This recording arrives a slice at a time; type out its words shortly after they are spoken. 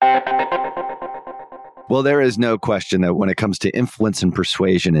Well, there is no question that when it comes to influence and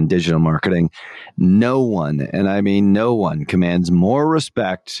persuasion in digital marketing, no one, and I mean no one, commands more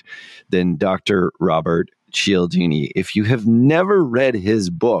respect than Dr. Robert Cialdini. If you have never read his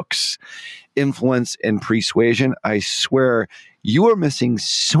books, Influence and Persuasion, I swear you are missing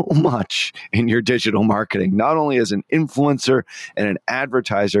so much in your digital marketing, not only as an influencer and an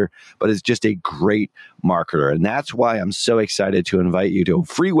advertiser, but as just a great marketer. And that's why I'm so excited to invite you to a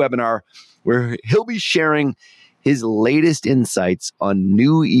free webinar where he'll be sharing his latest insights on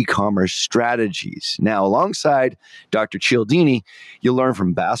new e-commerce strategies. Now, alongside Dr. Cialdini, you'll learn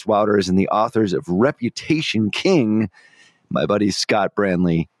from Bas Wouters and the authors of Reputation King, my buddies Scott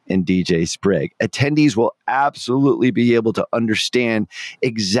Branley and DJ Sprigg. Attendees will absolutely be able to understand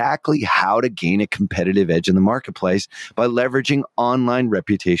exactly how to gain a competitive edge in the marketplace by leveraging online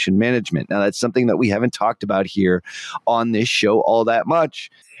reputation management. Now, that's something that we haven't talked about here on this show all that much.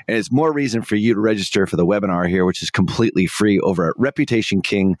 And it's more reason for you to register for the webinar here, which is completely free over at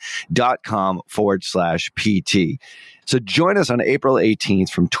reputationking.com/PT. So join us on April 18th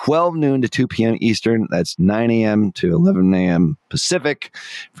from 12 noon to 2 p.m. Eastern. That's 9 a.m. to 11 a.m. Pacific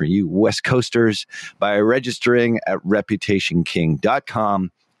for you West Coasters by registering at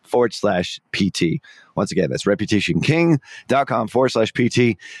reputationking.com/PT. Once again, that's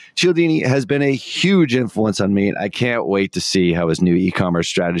reputationking.com/PT. Cialdini has been a huge influence on me, and I can't wait to see how his new e-commerce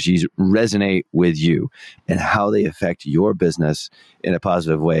strategies resonate with you and how they affect your business in a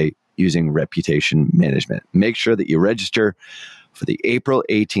positive way using reputation management. Make sure that you register for the April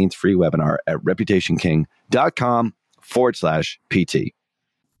 18th free webinar at reputationking.com/PT.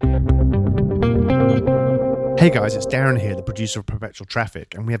 Hey guys, it's Darren here, the producer of Perpetual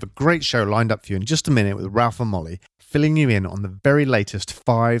Traffic, and we have a great show lined up for you in just a minute with Ralph and Molly, filling you in on the very latest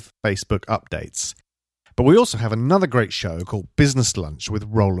 5 Facebook updates. But we also have another great show called Business Lunch with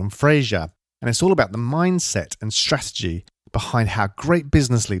Roland Frazier, and it's all about the mindset and strategy behind how great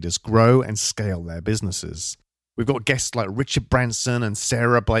business leaders grow and scale their businesses. We've got guests like Richard Branson and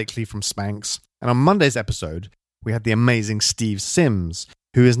Sarah Blakely from Spanx, and on Monday's episode, we had the amazing Steve Sims,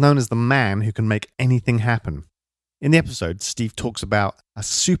 who is known as the man who can make anything happen. In the episode, Steve talks about a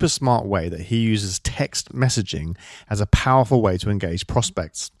super smart way that he uses text messaging as a powerful way to engage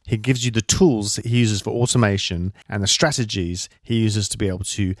prospects. He gives you the tools that he uses for automation and the strategies he uses to be able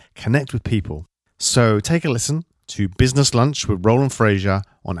to connect with people. So take a listen to Business Lunch with Roland Frazier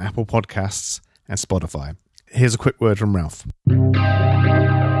on Apple Podcasts and Spotify. Here's a quick word from Ralph.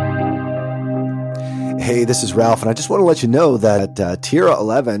 Hey, this is Ralph, and I just want to let you know that Tira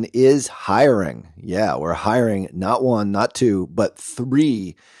 11 is hiring. Yeah, we're hiring not 1, not 2, but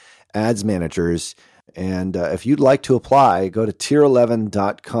 3 ads managers. And if you'd like to apply, go to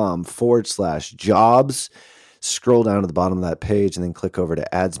tier11.com/jobs. Scroll down to the bottom of that page and then click over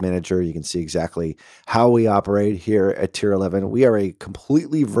to Ads Manager. You can see exactly how we operate here at Tier 11. We are a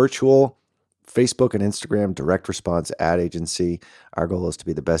completely virtual Facebook and Instagram direct response ad agency. Our goal is to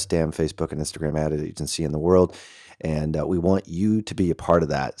be the best damn Facebook and Instagram ad agency in the world. And we want you to be a part of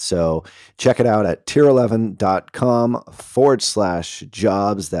that. So check it out at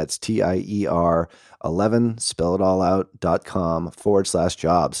tier11.com/jobs. That's TIER 11, spell it all out,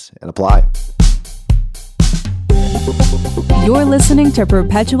 .com/jobs and apply. You're listening to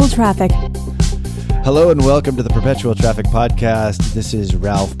Perpetual Traffic. Hello and welcome to the Perpetual Traffic Podcast. This is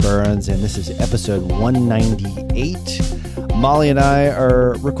Ralph Burns and this is episode 198. Molly and I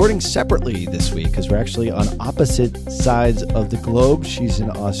are recording separately this week because we're actually on opposite sides of the globe. She's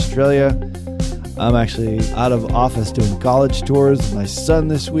in Australia. I'm actually out of office doing college tours with my son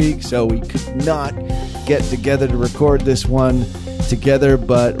this week, so we could not get together to record this one together,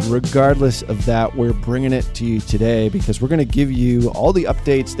 but regardless of that, we're bringing it to you today because we're going to give you all the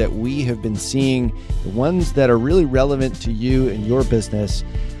updates that we have been seeing, the ones that are really relevant to you and your business.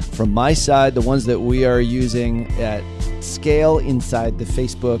 From my side, the ones that we are using at scale inside the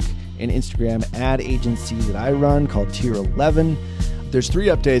Facebook and Instagram ad agency that I run called Tier 11. There's 3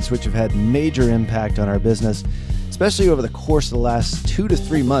 updates which have had major impact on our business, especially over the course of the last 2 to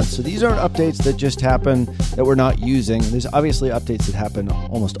 3 months. So these aren't updates that just happen that we're not using. There's obviously updates that happen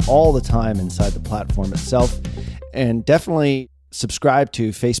almost all the time inside the platform itself. And definitely subscribe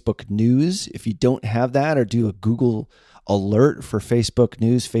to Facebook News if you don't have that, or do a Google alert for Facebook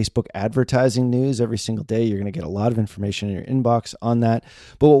News, Facebook advertising news. Every single day, you're going to get a lot of information in your inbox on that.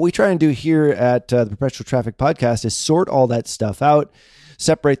 But what we try and do here at the Perpetual Traffic Podcast is sort all that stuff out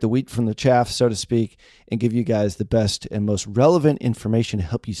separate the wheat from the chaff, so to speak, and give you guys the best and most relevant information to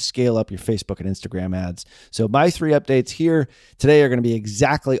help you scale up your Facebook and Instagram ads. So my 3 updates here today are going to be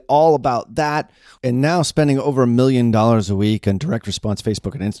exactly all about that. And now spending over $1 million a week on direct response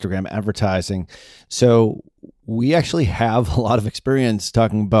Facebook and Instagram advertising. So we actually have a lot of experience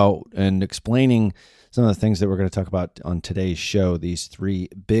talking about and explaining some of the things that we're going to talk about on today's show, these 3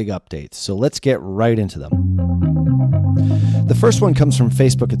 big updates. So let's get right into them. The first one comes from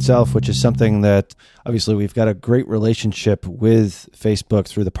Facebook itself, which is something that obviously we've got a great relationship with Facebook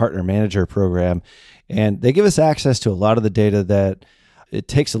through the Partner Manager program. And they give us access to a lot of the data that it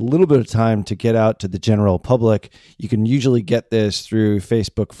takes a little bit of time to get out to the general public. You can usually get this through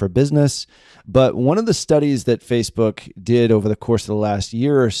Facebook for Business. But one of the studies that Facebook did over the course of the last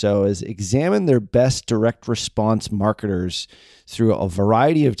year or so is examine their best direct response marketers through a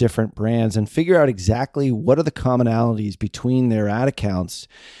variety of different brands and figure out exactly what are the commonalities between their ad accounts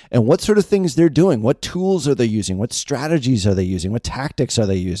and what sort of things they're doing. What tools are they using? What strategies are they using? What tactics are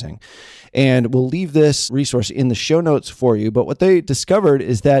they using? And we'll leave this resource in the show notes for you. But what they discovered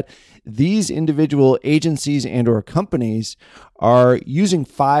is that these individual agencies and or companies are using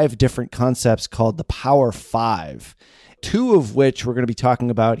 5 different concepts called the Power 5. 2 of which we're going to be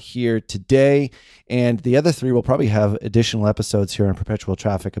talking about here today. And the other 3 we'll probably have additional episodes here on Perpetual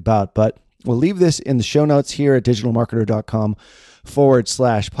Traffic about. But we'll leave this in the show notes here at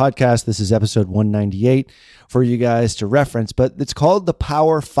digitalmarketer.com/podcast. This is episode 198 for you guys to reference, but it's called the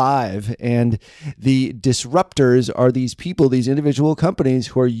Power 5. And the disruptors are these people, these individual companies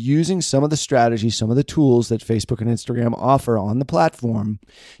who are using some of the strategies, some of the tools that Facebook and Instagram offer on the platform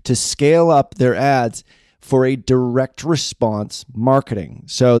to scale up their ads for a direct response marketing.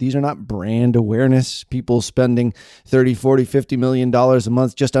 So these are not brand awareness people spending $30, $40, $50 million a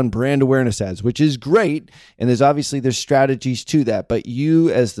month just on brand awareness ads, which is great. And there's strategies to that. But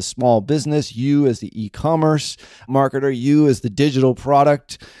you as the small business, you as the e-commerce marketer, you as the digital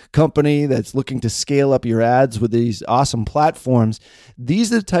product company that's looking to scale up your ads with these awesome platforms,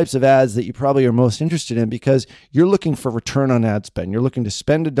 these are the types of ads that you probably are most interested in because you're looking for return on ad spend. You're looking to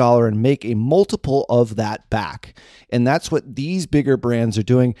spend $1 and make a multiple of that back. And that's what these bigger brands are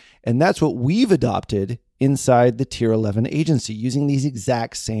doing. And that's what we've adopted inside the Tier 11 agency, using these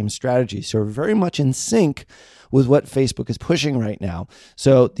exact same strategies. So we're very much in sync with what Facebook is pushing right now.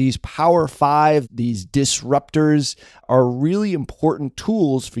 So these Power 5, these disruptors are really important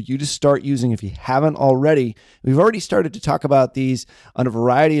tools for you to start using if you haven't already. We've already started to talk about these on a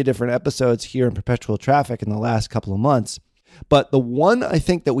variety of different episodes here in Perpetual Traffic in the last couple of months. But the one I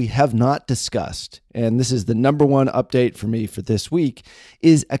think that we have not discussed, and this is the number one update for me for this week,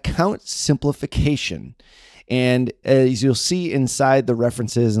 is account simplification. And as you'll see inside the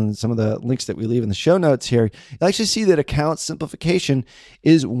references and some of the links that we leave in the show notes here, you'll actually see that account simplification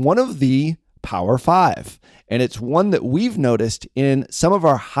is one of the Power 5. And it's one that we've noticed in some of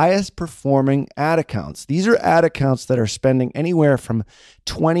our highest performing ad accounts. These are ad accounts that are spending anywhere from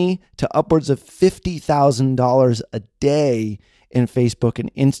 $20,000 to upwards of $50,000 a day in Facebook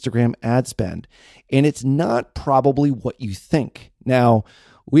and Instagram ad spend. And it's not probably what you think. Now,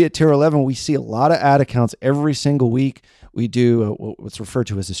 we at Tier 11, we see a lot of ad accounts every single week. We do what's referred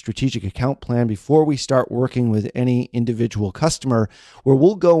to as a strategic account plan before we start working with any individual customer, where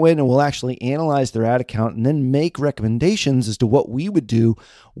we'll go in and we'll actually analyze their ad account and then make recommendations as to what we would do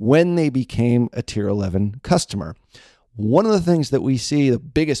when they became a Tier 11 customer. One of the things that we see, the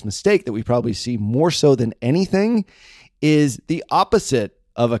biggest mistake that we probably see more so than anything, is the opposite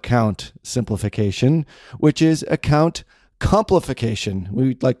of account simplification, which is account complification.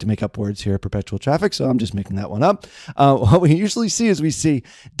 We like to make up words here at Perpetual Traffic, so I'm just making that one up. What we usually see is we see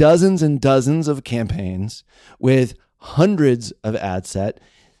dozens and dozens of campaigns with hundreds of ad set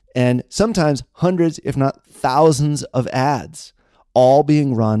and sometimes hundreds, if not thousands of ads, all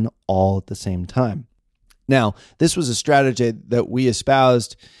being run all at the same time. Now, this was a strategy that we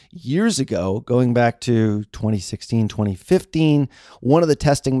espoused years ago, going back to 2016, 2015. One of the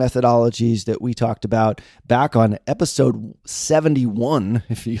testing methodologies that we talked about back on episode 71,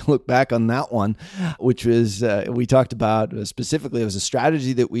 if you look back on that one, which was, we talked about specifically, it was a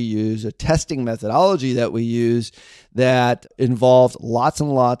strategy that we use, a testing methodology that we use that involved lots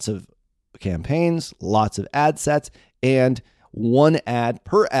and lots of campaigns, lots of ad sets, and one ad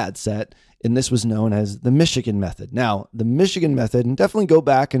per ad set. And this was known as the Michigan method. Now, the Michigan method, and definitely go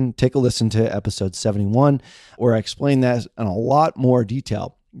back and take a listen to episode 71, where I explain that in a lot more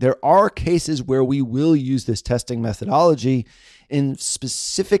detail. there are cases where we will use this testing methodology. In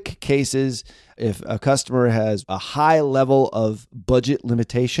specific cases, if a customer has a high level of budget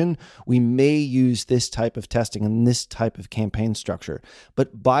limitation, we may use this type of testing and this type of campaign structure.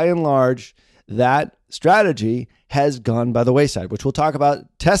 But by and large, that strategy has gone by the wayside, which we'll talk about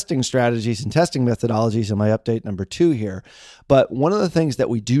testing strategies and testing methodologies in my update number 2 here. But one of the things that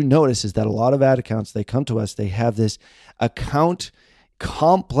we do notice is that a lot of ad accounts, they come to us, they have this account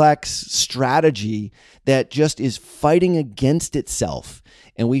complex strategy that just is fighting against itself.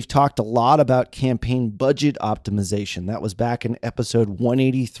 And we've talked a lot about campaign budget optimization. That was back in episode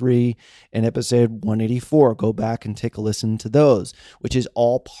 183 and episode 184. Go back and take a listen to those, which is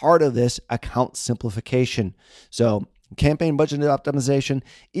all part of this account simplification. So campaign budget optimization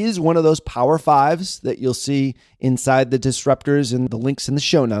is one of those power fives that you'll see inside the disruptors and the links in the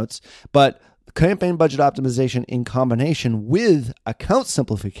show notes. But campaign budget optimization in combination with account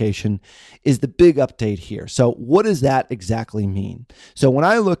simplification is the big update here. So what does that exactly mean? So when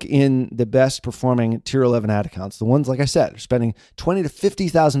I look in the best performing tier 11 ad accounts, the ones, like I said, are spending $20,000 to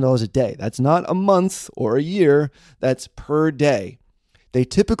 $50,000 a day. That's not a month or a year. That's per day. They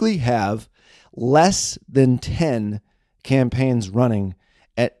typically have less than 10 campaigns running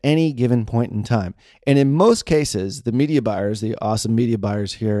at any given point in time. And in most cases, the media buyers, the awesome media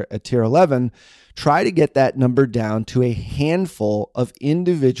buyers here at Tier 11, try to get that number down to a handful of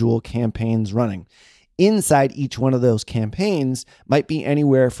individual campaigns running. Inside each one of those campaigns might be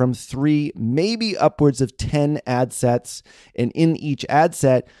anywhere from 3, maybe upwards of 10 ad sets. And in each ad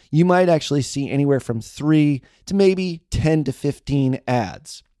set, you might actually see anywhere from 3 to maybe 10 to 15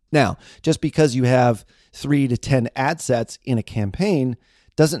 ads. Now, just because you have 3 to 10 ad sets in a campaign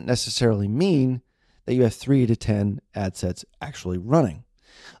doesn't necessarily mean that you have 3 to 10 ad sets actually running.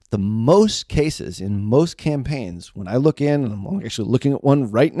 The most cases in most campaigns, when I look in, and I'm actually looking at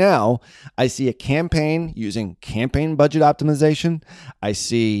one right now, I see a campaign using campaign budget optimization. I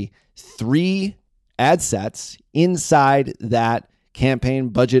see 3 ad sets inside that campaign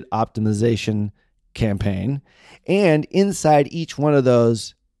budget optimization campaign. And inside each one of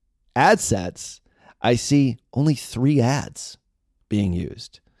those ad sets, I see only 3 ads being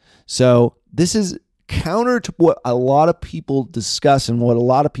used. So this is counter to what a lot of people discuss and what a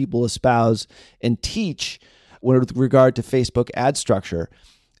lot of people espouse and teach with regard to Facebook ad structure.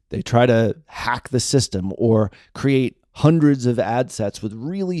 They try to hack the system or create hundreds of ad sets with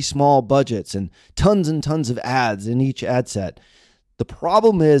really small budgets and tons of ads in each ad set. The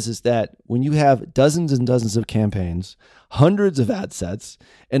problem is that when you have dozens and dozens of campaigns, hundreds of ad sets,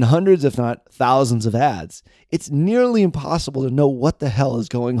 and hundreds, if not thousands of ads, it's nearly impossible to know what the hell is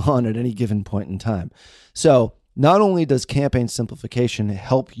going on at any given point in time. So not only does campaign simplification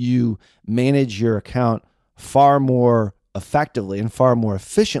help you manage your account far more effectively and far more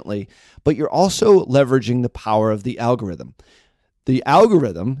efficiently, but you're also leveraging the power of the algorithm. The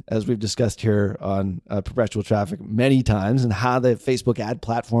algorithm, as we've discussed here on Perpetual Traffic many times, and how the Facebook ad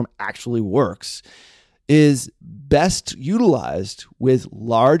platform actually works, is best utilized with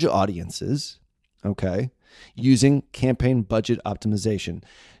large audiences, okay, using campaign budget optimization,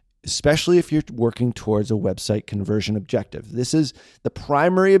 especially if you're working towards a website conversion objective. This is the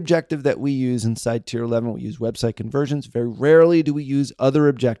primary objective that we use inside Tier 11. We use website conversions. Very rarely do we use other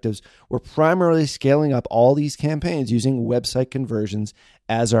objectives. We're primarily scaling up all these campaigns using website conversions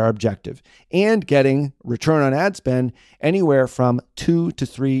as our objective and getting return on ad spend anywhere from 2 to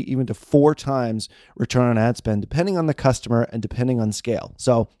 3, even to 4 times return on ad spend, depending on the customer and depending on scale.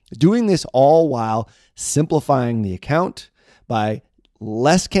 So doing this all while simplifying the account by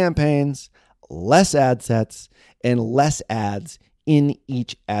less campaigns, less ad sets, and less ads in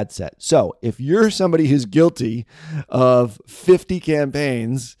each ad set. So if you're somebody who's guilty of 50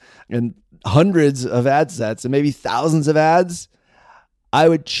 campaigns and hundreds of ad sets and maybe thousands of ads, I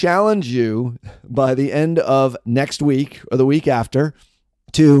would challenge you by the end of next week or the week after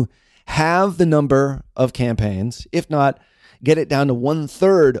to have the number of campaigns, if not get it down to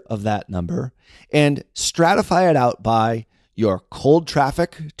 1/3 of that number, and stratify it out by your cold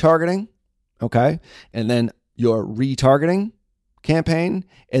traffic targeting, okay? And then your retargeting campaign,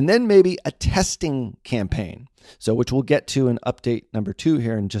 and then maybe a testing campaign. So which we'll get to in update number 2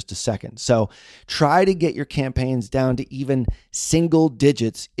 here in just a second. So try to get your campaigns down to even single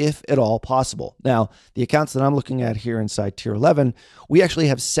digits if at all possible. Now, the accounts that I'm looking at here inside Tier 11, we actually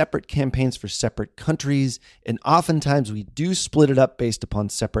have separate campaigns for separate countries. And oftentimes we do split it up based upon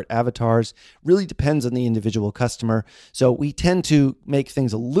separate avatars. Really depends on the individual customer. So we tend to make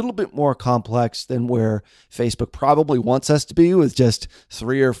things a little bit more complex than where Facebook probably wants us to be with just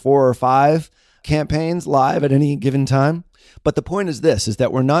 3 or 4 or 5 campaigns live at any given time. But the point is this, is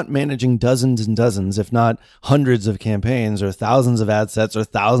that we're not managing dozens and dozens, if not hundreds of campaigns or thousands of ad sets or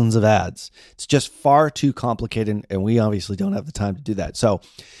thousands of ads. It's just far too complicated, and we obviously don't have the time to do that. So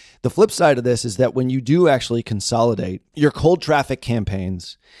the flip side of this is that when you do actually consolidate your cold traffic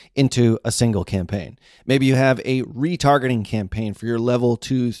campaigns into a single campaign, maybe you have a retargeting campaign for your level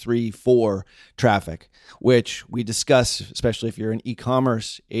 2, 3, 4 traffic, which we discuss, especially if you're an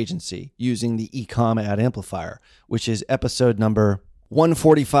e-commerce agency, using the eCom ad amplifier, which is episode number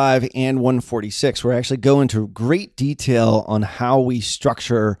 145 and 146, where I actually go into great detail on how we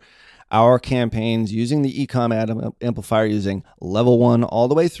structure our campaigns using the eCom ad amplifier, using level 1 all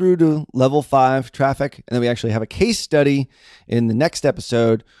the way through to level 5 traffic. And then we actually have a case study in the next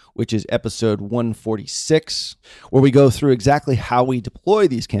episode, which is episode 146, where we go through exactly how we deploy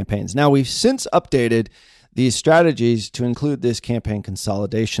these campaigns. Now, we've since updated these strategies to include this campaign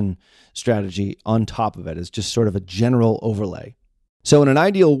consolidation strategy on top of it as just sort of a general overlay. So in an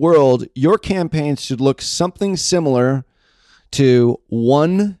ideal world, your campaigns should look something similar to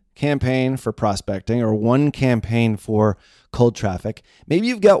one campaign for prospecting or one campaign for cold traffic. Maybe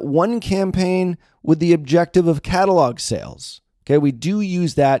you've got one campaign with the objective of catalog sales. Okay, we do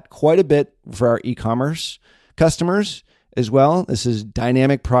use that quite a bit for our e-commerce customers as well. This is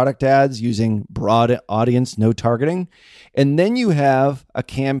dynamic product ads using broad audience, no targeting. And then you have a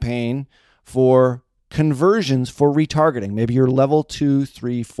campaign for conversions for retargeting. Maybe your level 2,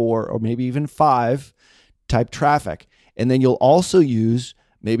 3, 4, or maybe even 5 type traffic. And then you'll also use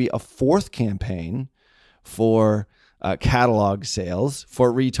maybe a fourth campaign for catalog sales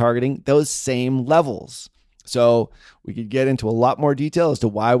for retargeting those same levels. So we could get into a lot more detail as to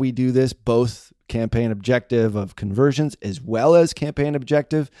why we do this, both campaign objective of conversions as well as campaign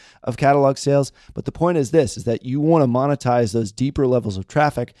objective of catalog sales. But the point is this, is that you want to monetize those deeper levels of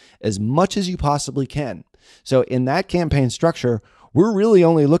traffic as much as you possibly can. So in that campaign structure, we're really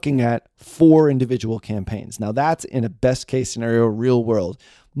only looking at 4 individual campaigns. Now that's in a best case scenario, real world.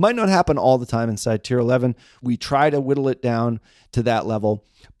 Might not happen all the time inside Tier 11. We try to whittle it down to that level.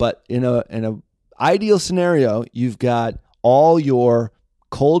 But in a ideal scenario, you've got all your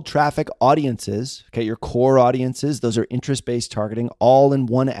cold traffic audiences, okay, your core audiences, those are interest-based targeting, all in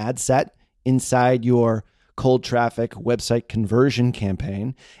one ad set inside your cold traffic website conversion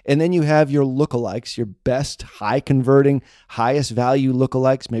campaign. And then you have your lookalikes, your best high converting, highest value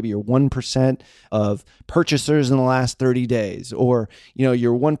lookalikes, maybe your 1% of purchasers in the last 30 days, or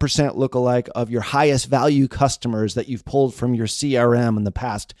your 1% lookalike of your highest value customers that you've pulled from your CRM in the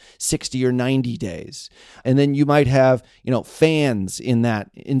past 60 or 90 days. And then you might have, fans in that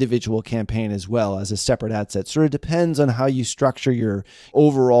individual campaign as well as a separate ad set. Sort of depends on how you structure your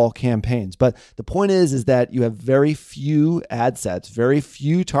overall campaigns. But the point is that you have very few ad sets, very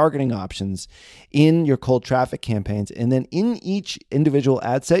few targeting options in your cold traffic campaigns. And then in each individual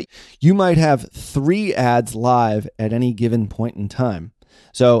ad set, you might have 3 ads live at any given point in time.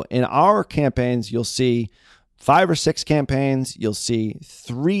 So in our campaigns, you'll see 5 or 6 campaigns, you'll see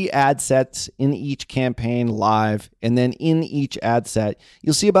 3 ad sets in each campaign live, and then in each ad set,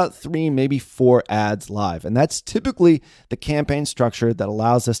 you'll see about 3, maybe 4 ads live. And that's typically the campaign structure that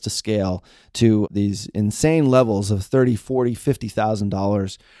allows us to scale to these insane levels of $30,000, $40,000,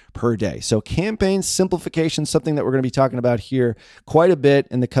 $50,000 per day. So campaign simplification, something that we're going to be talking about here quite a bit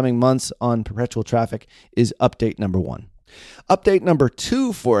in the coming months on Perpetual Traffic, is update number 1. Update number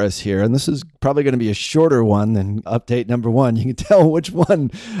 2 for us here, and this is probably going to be a shorter one than update number 1. You can tell which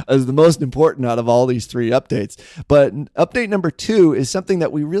one is the most important out of all these 3 updates. But update number 2 is something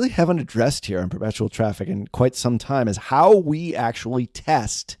that we really haven't addressed here on Perpetual Traffic in quite some time, is how we actually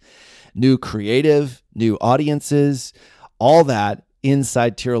test new creative, new audiences, all that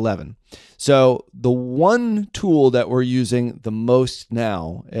inside Tier 11. So the one tool that we're using the most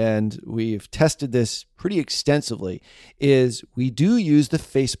now, and we've tested this pretty extensively, is we do use the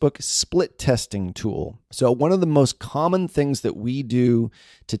Facebook split testing tool. So one of the most common things that we do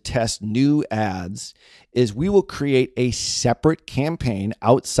to test new ads is we will create a separate campaign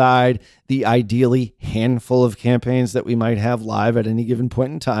outside the ideally handful of campaigns that we might have live at any given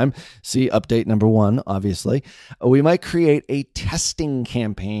point in time. See update number 1, obviously. We might create a testing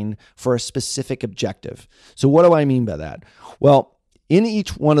campaign for a specific objective. So what do I mean by that? Well, in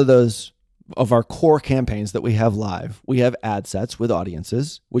each one of those of our core campaigns that we have live, we have ad sets with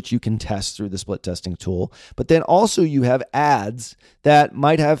audiences, which you can test through the split testing tool. But then also you have ads that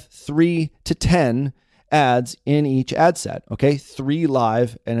might have 3 to 10 ads in each ad set, okay? 3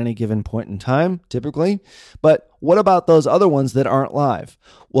 live at any given point in time, typically. But what about those other ones that aren't live?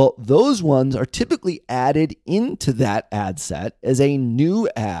 Well, those ones are typically added into that ad set as a new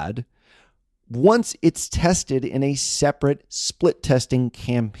ad once it's tested in a separate split testing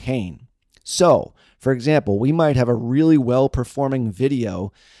campaign. So, for example, we might have a really well-performing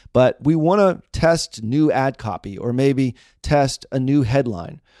video, but we want to test new ad copy or maybe test a new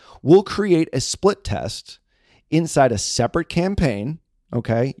headline. We'll create a split test inside a separate campaign,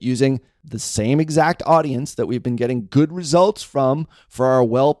 okay, using the same exact audience that we've been getting good results from for our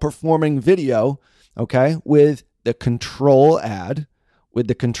well-performing video, okay, with the control ad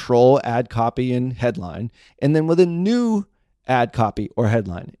copy and headline, and then with a new ad copy or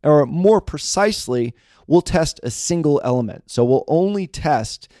headline. Or more precisely, we'll test a single element. So we'll only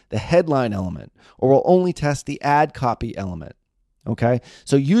test the headline element, or we'll only test the ad copy element. Okay,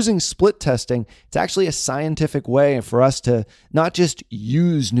 so using split testing, it's actually a scientific way for us to not just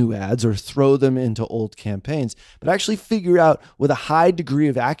use new ads or throw them into old campaigns, but actually figure out with a high degree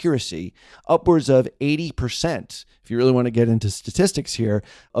of accuracy, upwards of 80%, if you really want to get into statistics here,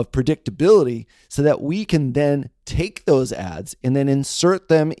 of predictability, so that we can then take those ads and then insert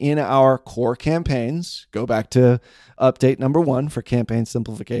them in our core campaigns. Go back to update number 1 for campaign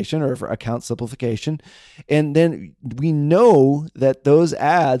simplification or for account simplification. And then we know that those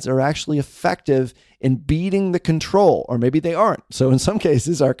ads are actually effective in beating the control, or maybe they aren't. So in some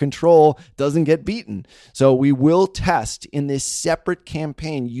cases, our control doesn't get beaten. So we will test in this separate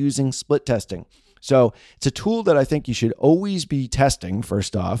campaign using split testing. So it's a tool that I think you should always be testing,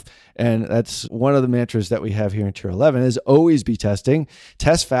 first off. And that's one of the mantras that we have here in Tier 11 is always be testing,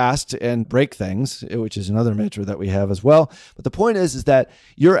 test fast and break things, which is another mantra that we have as well. But the point is that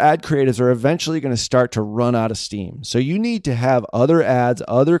your ad creatives are eventually going to start to run out of steam. So you need to have other ads,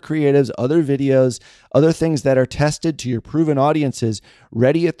 other creatives, other videos, other things that are tested to your proven audiences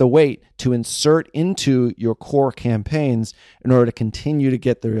ready at the wait to insert into your core campaigns in order to continue to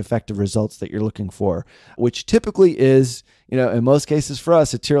get the effective results that you're looking for, which typically is, in most cases for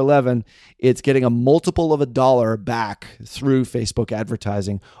us at Tier 11, it's getting a multiple of $1 back through Facebook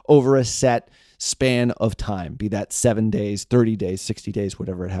advertising over a set span of time, be that 7 days, 30 days, 60 days,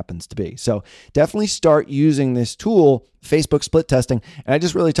 whatever it happens to be. So definitely start using this tool, Facebook split testing. And I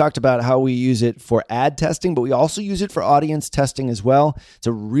just really talked about how we use it for ad testing, but we also use it for audience testing as well. It's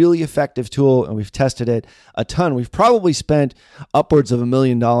a really effective tool, and we've tested it a ton. We've probably spent upwards of $1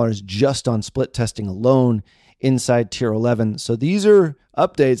 million just on split testing alone inside Tier 11. So these are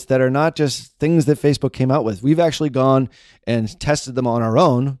updates that are not just things that Facebook came out with. We've actually gone and tested them on our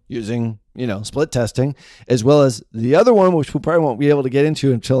own using, split testing, as well as the other one, which we probably won't be able to get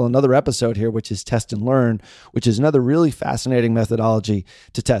into until another episode here, which is test and learn, which is another really fascinating methodology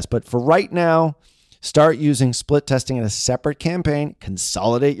to test. But for right now, start using split testing in a separate campaign,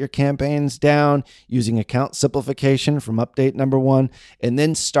 consolidate your campaigns down using account simplification from update number 1, and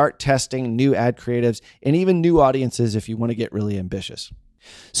then start testing new ad creatives and even new audiences if you want to get really ambitious.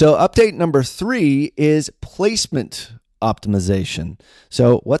 So update number 3 is placement optimization.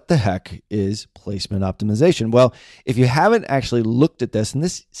 So what the heck is placement optimization? Well, if you haven't actually looked at this, and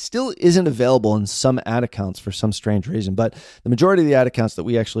this still isn't available in some ad accounts for some strange reason, but the majority of the ad accounts that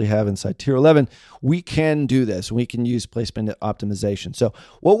we actually have inside Tier 11, we can do this. We can use placement optimization. So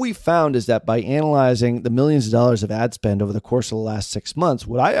what we found is that by analyzing the millions of dollars of ad spend over the course of the last 6 months,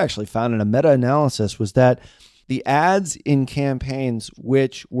 what I actually found in a meta-analysis was that the ads in campaigns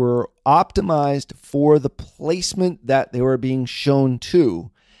which were optimized for the placement that they were being shown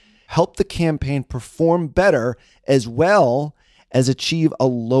to helped the campaign perform better as well as achieve a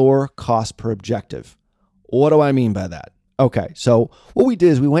lower cost per objective. What do I mean by that? Okay, so what we did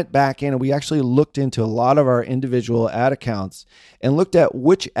is we went back in and we actually looked into a lot of our individual ad accounts and looked at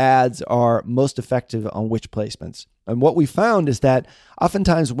which ads are most effective on which placements. And what we found is that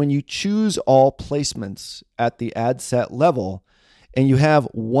oftentimes when you choose all placements at the ad set level and you have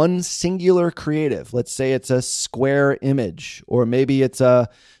one singular creative, let's say it's a square image, or maybe it's a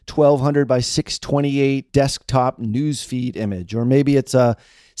 1200 by 628 desktop newsfeed image, or maybe it's a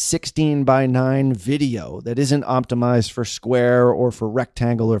 16 by 9 video that isn't optimized for square or for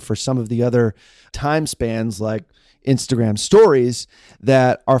rectangle or for some of the other time spans like Instagram stories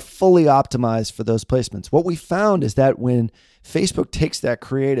that are fully optimized for those placements. What we found is that when Facebook takes that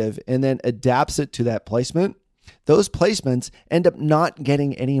creative and then adapts it to that placement, those placements end up not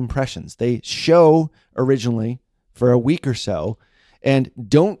getting any impressions. They show originally for a week or so and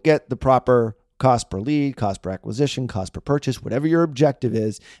don't get the proper cost per lead, cost per acquisition, cost per purchase, whatever your objective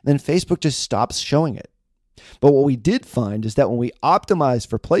is, and then Facebook just stops showing it. But what we did find is that when we optimize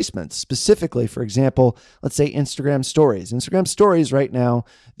for placements, specifically, for example, let's say Instagram stories. Instagram stories right now,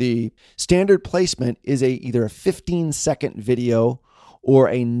 the standard placement is either a 15-second video or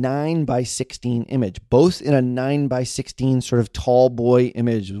a 9:16 image, both in a 9:16 sort of tall boy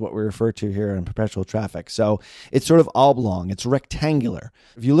image is what we refer to here in perpetual traffic. So it's sort of oblong, it's rectangular.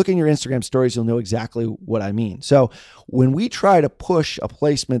 If you look in your Instagram stories, you'll know exactly what I mean. So when we try to push a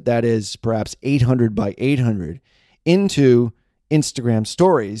placement that is perhaps 800 by 800 into Instagram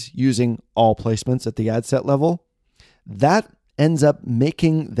stories using all placements at the ad set level, that ends up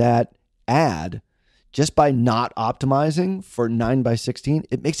making that ad, just by not optimizing for 9:16,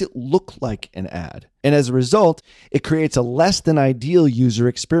 it makes it look like an ad. And as a result, it creates a less than ideal user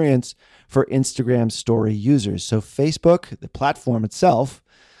experience for Instagram story users. So Facebook, the platform itself,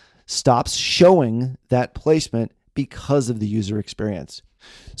 stops showing that placement because of the user experience.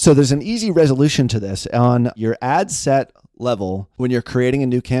 So there's an easy resolution to this. On your ad set level, when you're creating a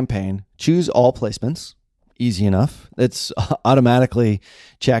new campaign, choose all placements. Easy enough. It's automatically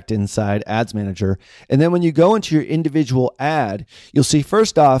checked inside Ads Manager. And then when you go into your individual ad, you'll see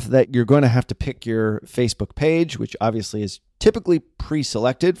first off that you're going to have to pick your Facebook page, which obviously is typically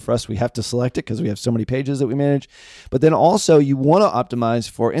pre-selected. For us, we have to select it because we have so many pages that we manage. But then also you want to optimize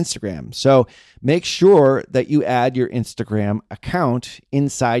for Instagram. So make sure that you add your Instagram account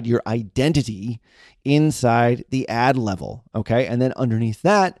inside your identity inside the ad level. Okay. And then underneath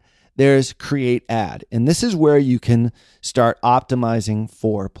that, there's create ad. And this is where you can start optimizing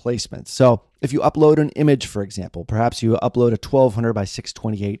for placements. So if you upload an image, for example, perhaps you upload a 1200 by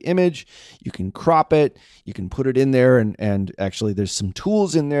 628 image, you can crop it, you can put it in there, and actually there's some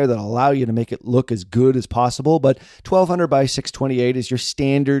tools in there that allow you to make it look as good as possible. But 1200 by 628 is your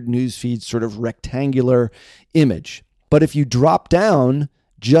standard newsfeed sort of rectangular image. But if you drop down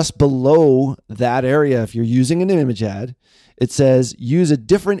just below that area, if you're using an image ad, it says use a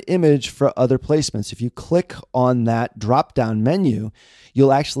different image for other placements. If you click on that drop-down menu,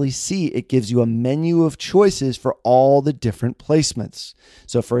 you'll actually see it gives you a menu of choices for all the different placements.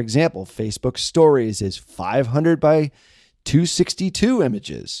 So for example, Facebook Stories is 500 by 262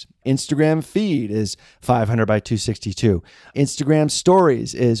 images. Instagram feed is 500 by 262. Instagram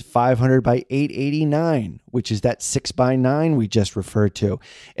stories is 500 by 889, which is that 6x9 we just referred to,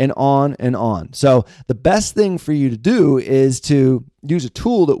 and on and on. So the best thing for you to do is to use a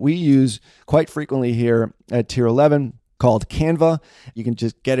tool that we use quite frequently here at Tier 11 called Canva. You can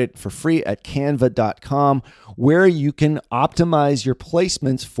just get it for free at canva.com, where you can optimize your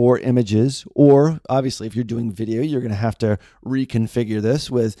placements for images, or obviously if you're doing video, you're going to have to reconfigure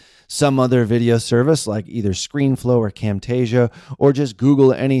this with some other video service like either ScreenFlow or Camtasia, or just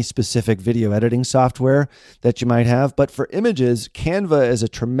Google any specific video editing software that you might have. But for images, Canva is a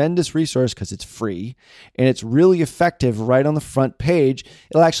tremendous resource because it's free and it's really effective right on the front page.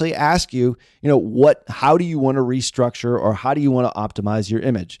 It'll actually ask you, how do you want to restructure, or how do you want to optimize your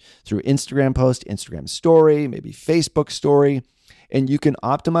image through Instagram post, Instagram story, maybe Facebook story, and you can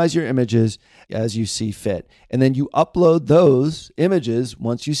optimize your images as you see fit. And then you upload those images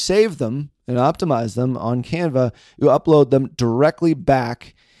once you save them and optimize them on Canva, you upload them directly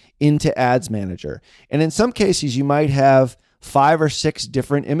back into Ads Manager. And in some cases, you might have 5 or 6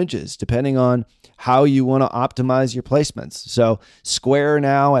 different images, depending on how you want to optimize your placements. So Square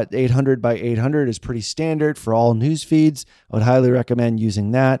now at 800 by 800 is pretty standard for all news feeds. I would highly recommend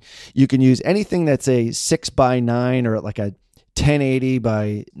using that. You can use anything that's a 6x9 or like a 1080 by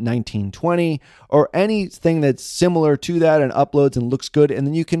 1920, or anything that's similar to that and uploads and looks good. And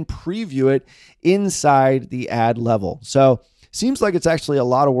then you can preview it inside the ad level. So seems like it's actually a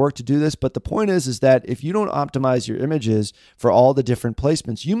lot of work to do this, but the point is that if you don't optimize your images for all the different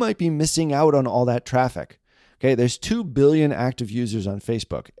placements, you might be missing out on all that traffic. Okay, there's 2 billion active users on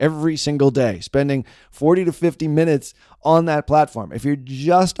Facebook every single day, spending 40 to 50 minutes on that platform. If you're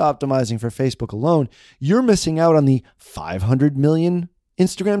just optimizing for Facebook alone, you're missing out on the 500 million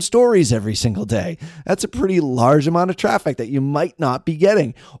Instagram stories every single day. That's a pretty large amount of traffic that you might not be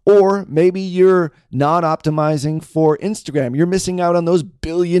getting. Or maybe you're not optimizing for Instagram. You're missing out on those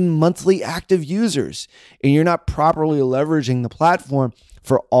billion monthly active users, and you're not properly leveraging the platform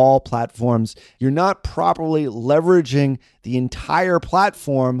for all platforms. You're not properly leveraging the entire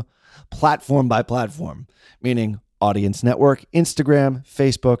platform by platform, meaning Audience Network, Instagram,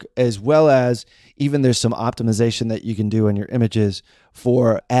 Facebook, as well as even there's some optimization that you can do in your images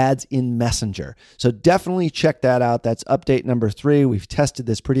for ads in Messenger. So definitely check that out. That's update number 3. We've tested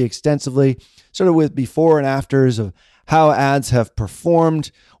this pretty extensively, sort of with before and afters of how ads have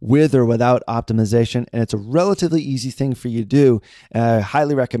performed with or without optimization. And it's a relatively easy thing for you to do. I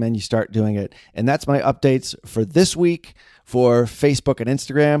highly recommend you start doing it. And that's my updates for this week for Facebook and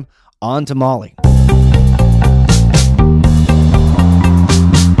Instagram. On to Molly.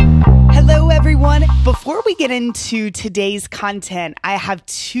 Hello, everyone. Before we we get into today's content, I have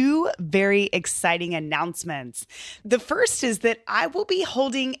two very exciting announcements. The first is that I will be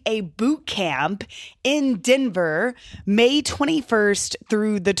holding a boot camp in Denver, May 21st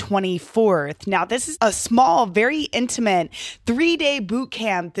through the 24th. Now, this is a small, very intimate 3-day boot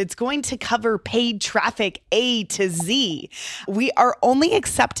camp that's going to cover paid traffic A to Z. We are only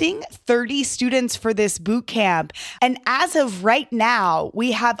accepting 30 students for this boot camp. And as of right now,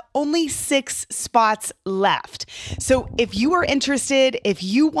 we have only 6 spots left. So if you are interested, if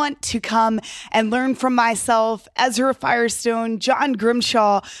you want to come and learn from myself, Ezra Firestone, John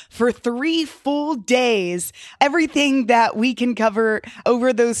Grimshaw for 3 full days, everything that we can cover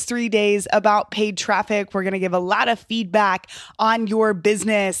over those 3 days about paid traffic, we're going to give a lot of feedback on your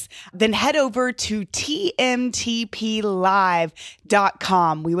business, then head over to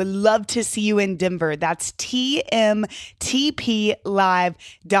tmtplive.com. We would love to see you in Denver. That's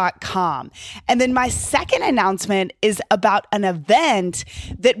tmtplive.com. And then my second announcement is about an event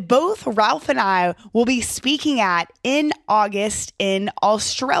that both Ralph and I will be speaking at in August in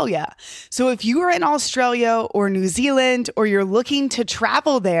Australia. So if you are in Australia or New Zealand, or you're looking to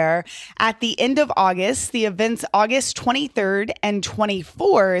travel there at the end of August, the event's August 23rd and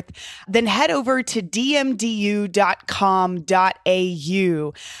 24th, then head over to dmdu.com.au.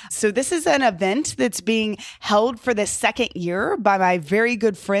 So this is an event that's being held for the second year by my very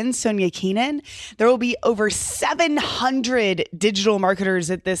good friend, Sonia Keenan. There will be over 700 digital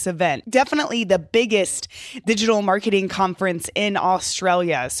marketers at this event. Definitely the biggest digital marketing conference in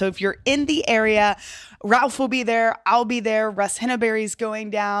Australia. So if you're in the area, Ralph will be there. I'll be there. Russ Henneberry's going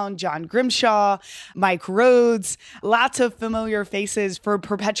down. John Grimshaw, Mike Rhodes, lots of familiar faces for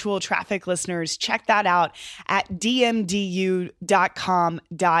Perpetual Traffic listeners. Check that out at dmdu.com.au.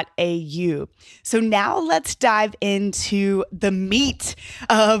 So now let's dive into the meat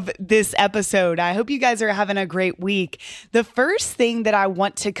of this episode. I hope you guys are having a great week. The first thing that I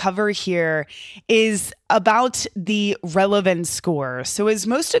want to cover here is about the relevance score. So as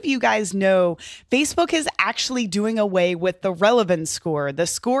most of you guys know, Facebook is actually doing away with the relevance score, the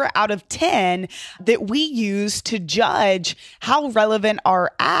score out of 10 that we use to judge how relevant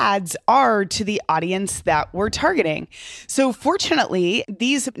our ads are to the audience that we're targeting. So fortunately,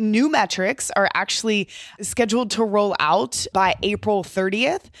 these new metrics are actually scheduled to roll out by April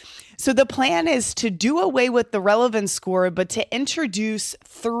 30th. So the plan is to do away with the relevance score, but to introduce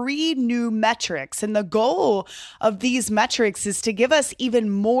 3 new metrics. And the goal of these metrics is to give us even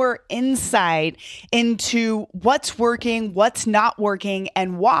more insight into what's working, what's not working,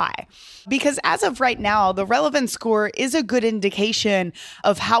 and why. Because as of right now, the relevance score is a good indication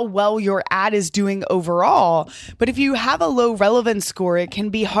of how well your ad is doing overall. But if you have a low relevance score, it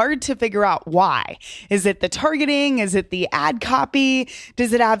can be hard to figure out why. Is it the targeting? Is it the ad copy?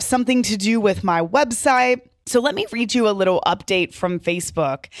 Does it have something to do with my website? So let me read you a little update from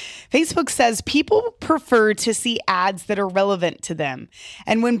Facebook. Facebook says people prefer to see ads that are relevant to them.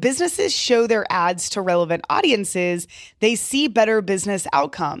 And when businesses show their ads to relevant audiences, they see better business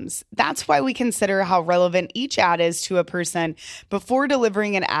outcomes. That's why we consider how relevant each ad is to a person before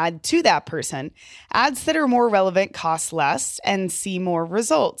delivering an ad to that person. Ads that are more relevant cost less and see more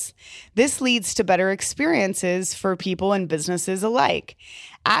results. This leads to better experiences for people and businesses alike.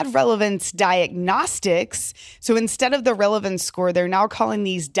 Ad relevance diagnostics, so instead of the relevance score, they're now calling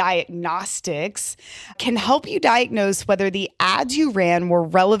these diagnostics, can help you diagnose whether the ads you ran were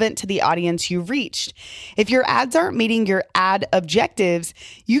relevant to the audience you reached. If your ads aren't meeting your ad objectives,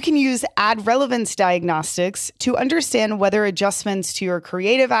 you can use ad relevance diagnostics to understand whether adjustments to your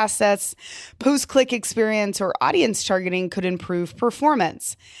creative assets, post-click experience, or audience targeting could improve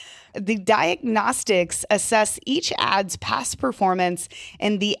performance. The diagnostics assess each ad's past performance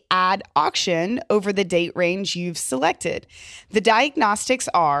in the ad auction over the date range you've selected. The diagnostics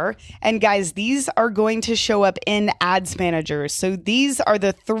are, and guys, these are going to show up in Ads Manager. So these are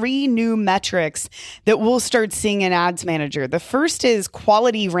the 3 new metrics that we'll start seeing in Ads Manager. The first is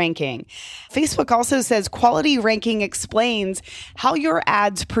quality ranking. Facebook also says quality ranking explains how your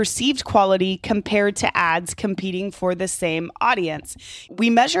ads perceived quality compared to ads competing for the same audience. We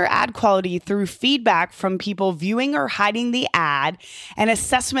measure ad quality through feedback from people viewing or hiding the ad and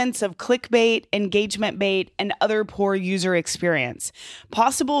assessments of clickbait, engagement bait, and other poor user experience.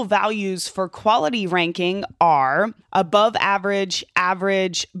 Possible values for quality ranking are above average,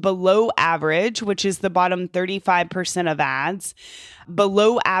 average, below average, which is the bottom 35% of ads,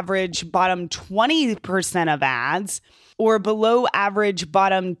 below average, bottom 20% of ads, or below average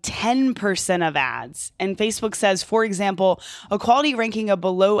bottom 10% of ads. And Facebook says, for example, a quality ranking of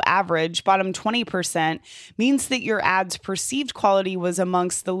below average, bottom 20%, means that your ad's perceived quality was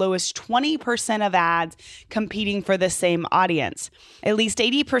amongst the lowest 20% of ads competing for the same audience. At least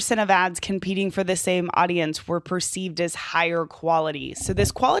 80% of ads competing for the same audience were perceived as higher quality. So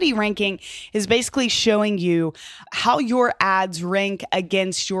this quality ranking is basically showing you how your ads rank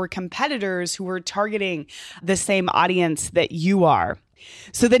against your competitors who are targeting the same audience that you are.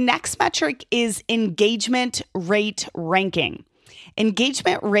 So the next metric is engagement rate ranking.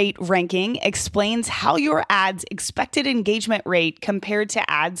 Engagement rate ranking explains how your ad's expected engagement rate compared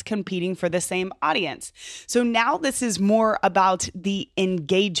to ads competing for the same audience. So now this is more about the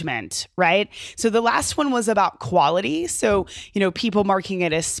engagement, right? So the last one was about quality. So, people marking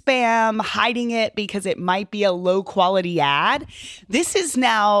it as spam, hiding it because it might be a low quality ad. This is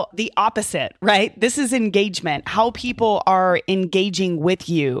now the opposite, right? This is engagement, how people are engaging with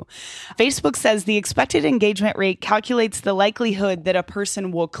you. Facebook says the expected engagement rate calculates the likelihood that a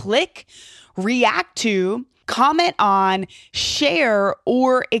person will click, react to, comment on, share,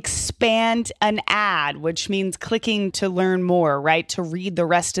 or expand an ad, which means clicking to learn more, right? To read the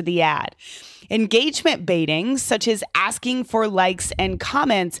rest of the ad. Engagement baiting, such as asking for likes and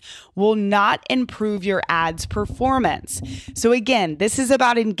comments, will not improve your ad's performance. So again, this is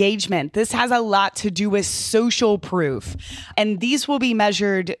about engagement. This has a lot to do with social proof. And these will be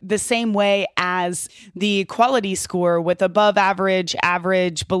measured the same way as the quality score, with above average,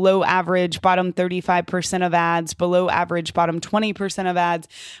 average, below average, bottom 35% of ads, below average, bottom 20% of ads,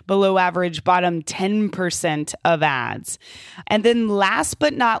 below average, bottom 10% of ads. And then last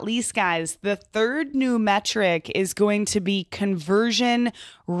but not least, guys, the third new metric is going to be conversion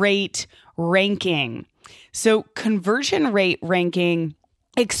rate ranking. So conversion rate ranking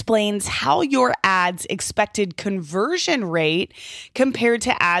explains how your ad's expected conversion rate compared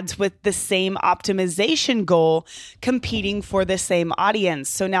to ads with the same optimization goal competing for the same audience.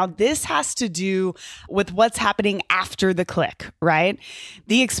 So now this has to do with what's happening after the click, right?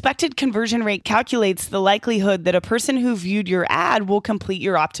 The expected conversion rate calculates the likelihood that a person who viewed your ad will complete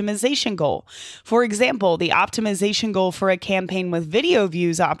your optimization goal. For example, the optimization goal for a campaign with video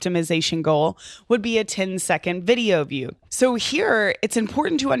views optimization goal would be a 10-second video view. So here, it's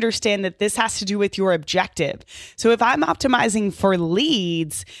important to understand that this has to do with your objective. So if I'm optimizing for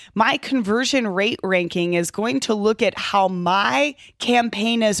leads, my conversion rate ranking is going to look at how my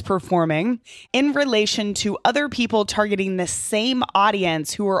campaign is performing in relation to other people targeting the same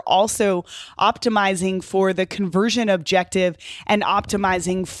audience who are also optimizing for the conversion objective and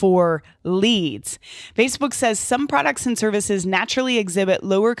optimizing for leads. Facebook says some products and services naturally exhibit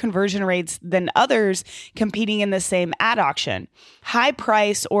lower conversion rates than others competing in the same ad auction. High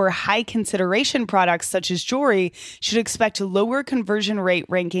price or high consideration products such as jewelry should expect lower conversion rate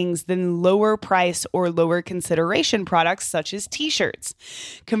rankings than lower price or lower consideration products such as t-shirts.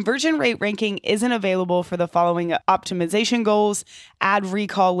 Conversion rate ranking isn't available for the following optimization goals: ad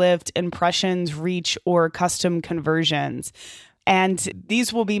recall lift, impressions, reach, or custom conversions. And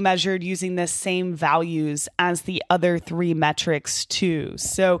these will be measured using the same values as the other three metrics too.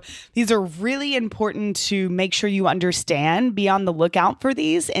 So these are really important to make sure you understand. Be on the lookout for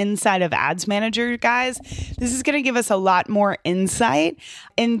these inside of Ads Manager, guys. This is going to give us a lot more insight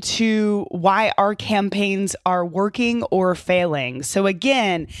into why our campaigns are working or failing. So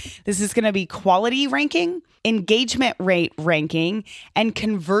again, this is going to be quality ranking, engagement rate ranking, and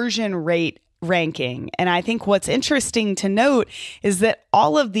conversion rate ranking. And I think what's interesting to note is that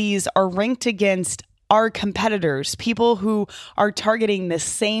all of these are ranked against our competitors, people who are targeting the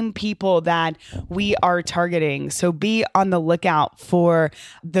same people that we are targeting. So be on the lookout for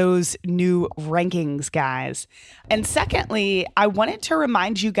those new rankings, guys. And secondly, I wanted to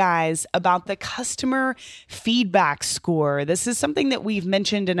remind you guys about the customer feedback score. This is something that we've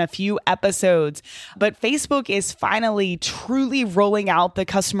mentioned in a few episodes, but Facebook is finally truly rolling out the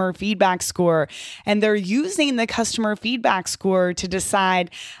customer feedback score, and they're using the customer feedback score to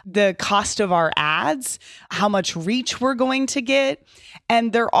decide the cost of our ads, how much reach we're going to get.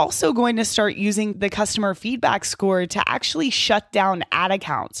 And they're also going to start using the customer feedback score to actually shut down ad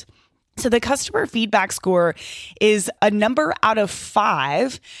accounts. So the customer feedback score is a number out of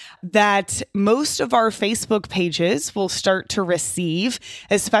 5 that most of our Facebook pages will start to receive,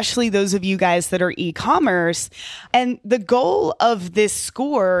 especially those of you guys that are e-commerce. And the goal of this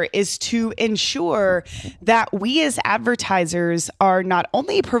score is to ensure that we as advertisers are not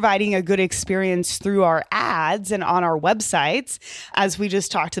only providing a good experience through our ads and on our websites, as we just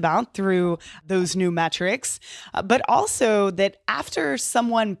talked about through those new metrics, but also that after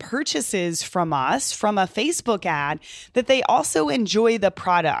someone purchases from us, from a Facebook ad, that they also enjoy the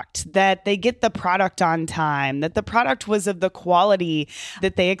product. product, that they get the product on time, that the product was of the quality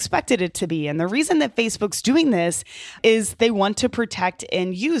that they expected it to be. And the reason that Facebook's doing this is they want to protect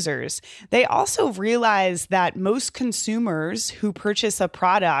end users. They also realize that most consumers who purchase a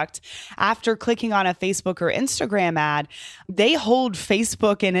product after clicking on a Facebook or Instagram ad, they hold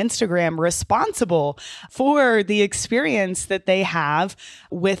Facebook and Instagram responsible for the experience that they have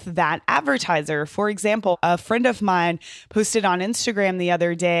with that advertiser. For example, a friend of mine posted on Instagram the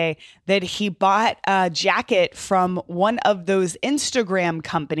other day that he bought a jacket from one of those Instagram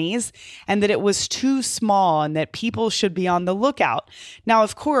companies and that it was too small and that people should be on the lookout. Now,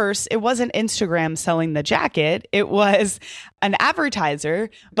 of course, it wasn't Instagram selling the jacket. It was an advertiser,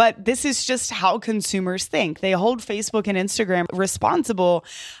 but this is just how consumers think. They hold Facebook and Instagram responsible,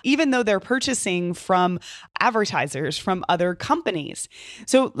 even though they're purchasing from advertisers from other companies.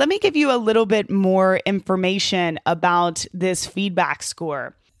 So let me give you a little bit more information about this feedback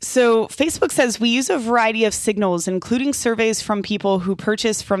score. So Facebook says we use a variety of signals, including surveys from people who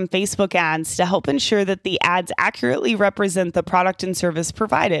purchase from Facebook ads to help ensure that the ads accurately represent the product and service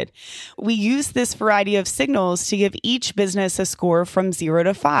provided. We use this variety of signals to give each business a score from 0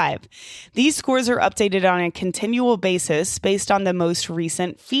 to 5. These scores are updated on a continual basis based on the most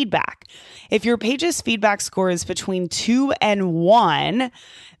recent feedback. If your page's feedback score is between 2 and 1,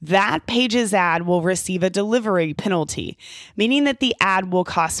 that page's ad will receive a delivery penalty, meaning that the ad will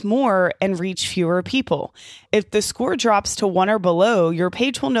cost more and reach fewer people. If the score drops to 1 or below, your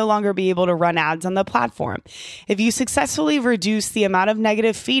page will no longer be able to run ads on the platform. If you successfully reduce the amount of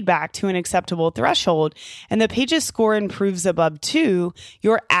negative feedback to an acceptable threshold and the page's score improves above 2,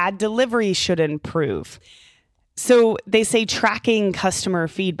 your ad delivery should improve. So they say tracking customer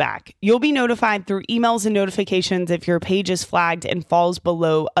feedback. You'll be notified through emails and notifications if your page is flagged and falls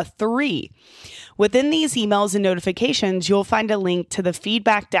below a 3. Within these emails and notifications, you'll find a link to the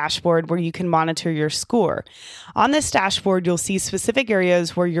feedback dashboard where you can monitor your score. On this dashboard, you'll see specific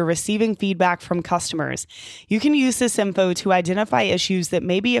areas where you're receiving feedback from customers. You can use this info to identify issues that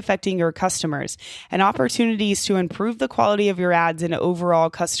may be affecting your customers and opportunities to improve the quality of your ads and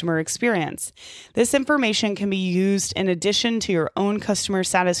overall customer experience. This information can be used in addition to your own customer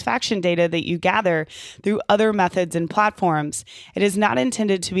satisfaction data that you gather through other methods and platforms. It is not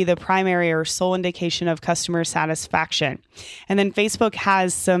intended to be the primary or sole indication of customer satisfaction. And then Facebook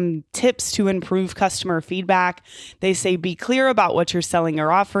has some tips to improve customer feedback. They say be clear about what you're selling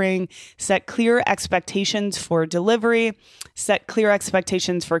or offering, set clear expectations for delivery, set clear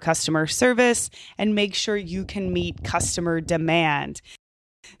expectations for customer service, and make sure you can meet customer demand.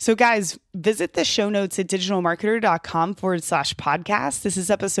 So guys, visit the show notes at digitalmarketer.com/podcast. This is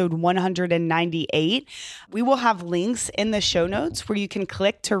episode 198. We will have links in the show notes where you can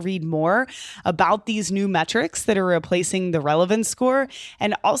click to read more about these new metrics that are replacing the relevance score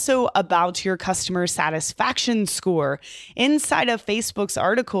and also about your customer satisfaction score. Inside of Facebook's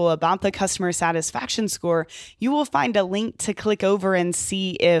article about the customer satisfaction score, you will find a link to click over and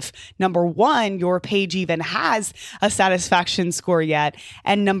see if, number 1, your page even has a satisfaction score yet,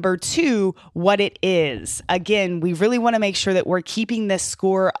 and number 2, what it is. Again, we really want to make sure that we're keeping this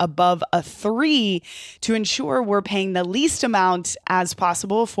score above a 3 to ensure we're paying the least amount as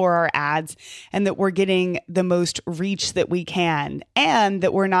possible for our ads and that we're getting the most reach that we can and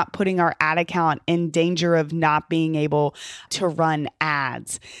that we're not putting our ad account in danger of not being able to run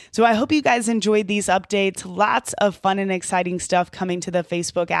ads. So I hope you guys enjoyed these updates. Lots of fun and exciting stuff coming to the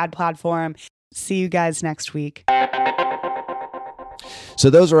Facebook ad platform. See you guys next week. So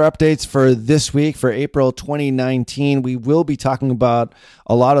those are updates for this week, for April 2019. We will be talking about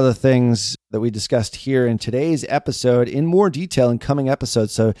a lot of the things that we discussed here in today's episode in more detail in coming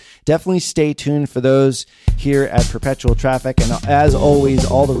episodes. So definitely stay tuned for those here at Perpetual Traffic. And as always,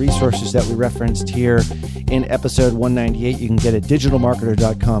 all the resources that we referenced here in episode 198, you can get at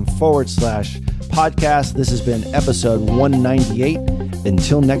digitalmarketer.com/podcast. This has been episode 198.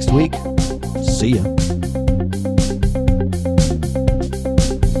 Until next week, see ya.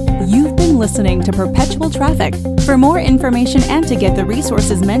 You've been listening to Perpetual Traffic. For more information and to get the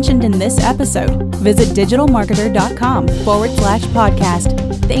resources mentioned in this episode, visit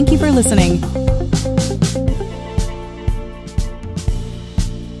digitalmarketer.com/podcast. Thank you for listening.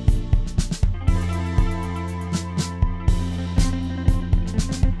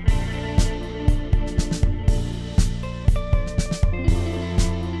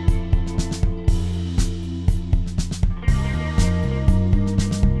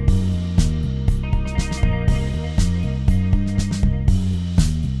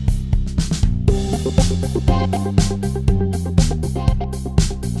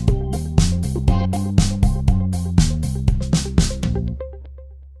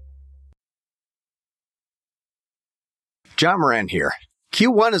 John Moran here.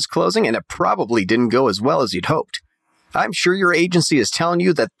 Q1 is closing and it probably didn't go as well as you'd hoped. I'm sure your agency is telling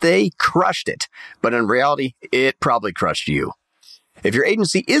you that they crushed it, but in reality, it probably crushed you. If your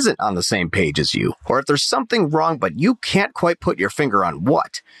agency isn't on the same page as you, or if there's something wrong but you can't quite put your finger on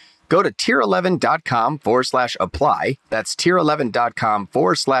what, go to tier11.com/apply. That's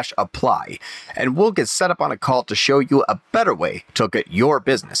tier11.com/apply. And we'll get set up on a call to show you a better way to look at your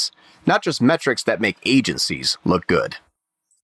business, not just metrics that make agencies look good.